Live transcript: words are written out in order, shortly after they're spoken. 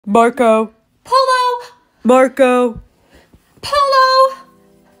Marco. Polo. Marco. Polo.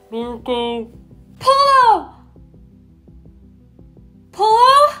 Marco. Polo.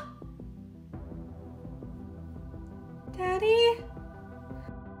 Polo? Daddy?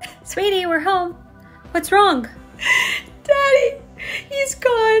 Sweetie, we're home. What's wrong? Daddy, he's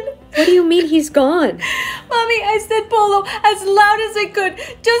gone. What do you mean he's gone? Mommy, I said Polo as loud as I could,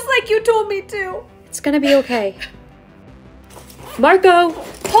 just like you told me to. It's gonna be okay. Marco!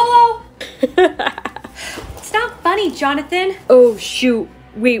 Polo! It's not funny, Jonathan. Oh, shoot.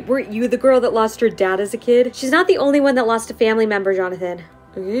 Wait, weren't you the girl that lost her dad as a kid? She's not the only one that lost a family member, Jonathan.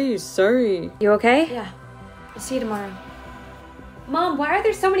 Okay, sorry. You okay? Yeah. I'll see you tomorrow. Mom, why are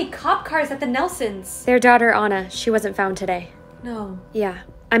there so many cop cars at the Nelsons? Their daughter, Anna, she wasn't found today. No. Yeah.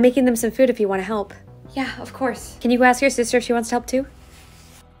 I'm making them some food if you want to help. Yeah, of course. Can you go ask your sister if she wants to help too?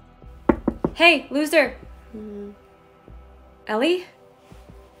 Hey, loser. Ellie?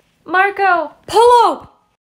 Marco! Polo!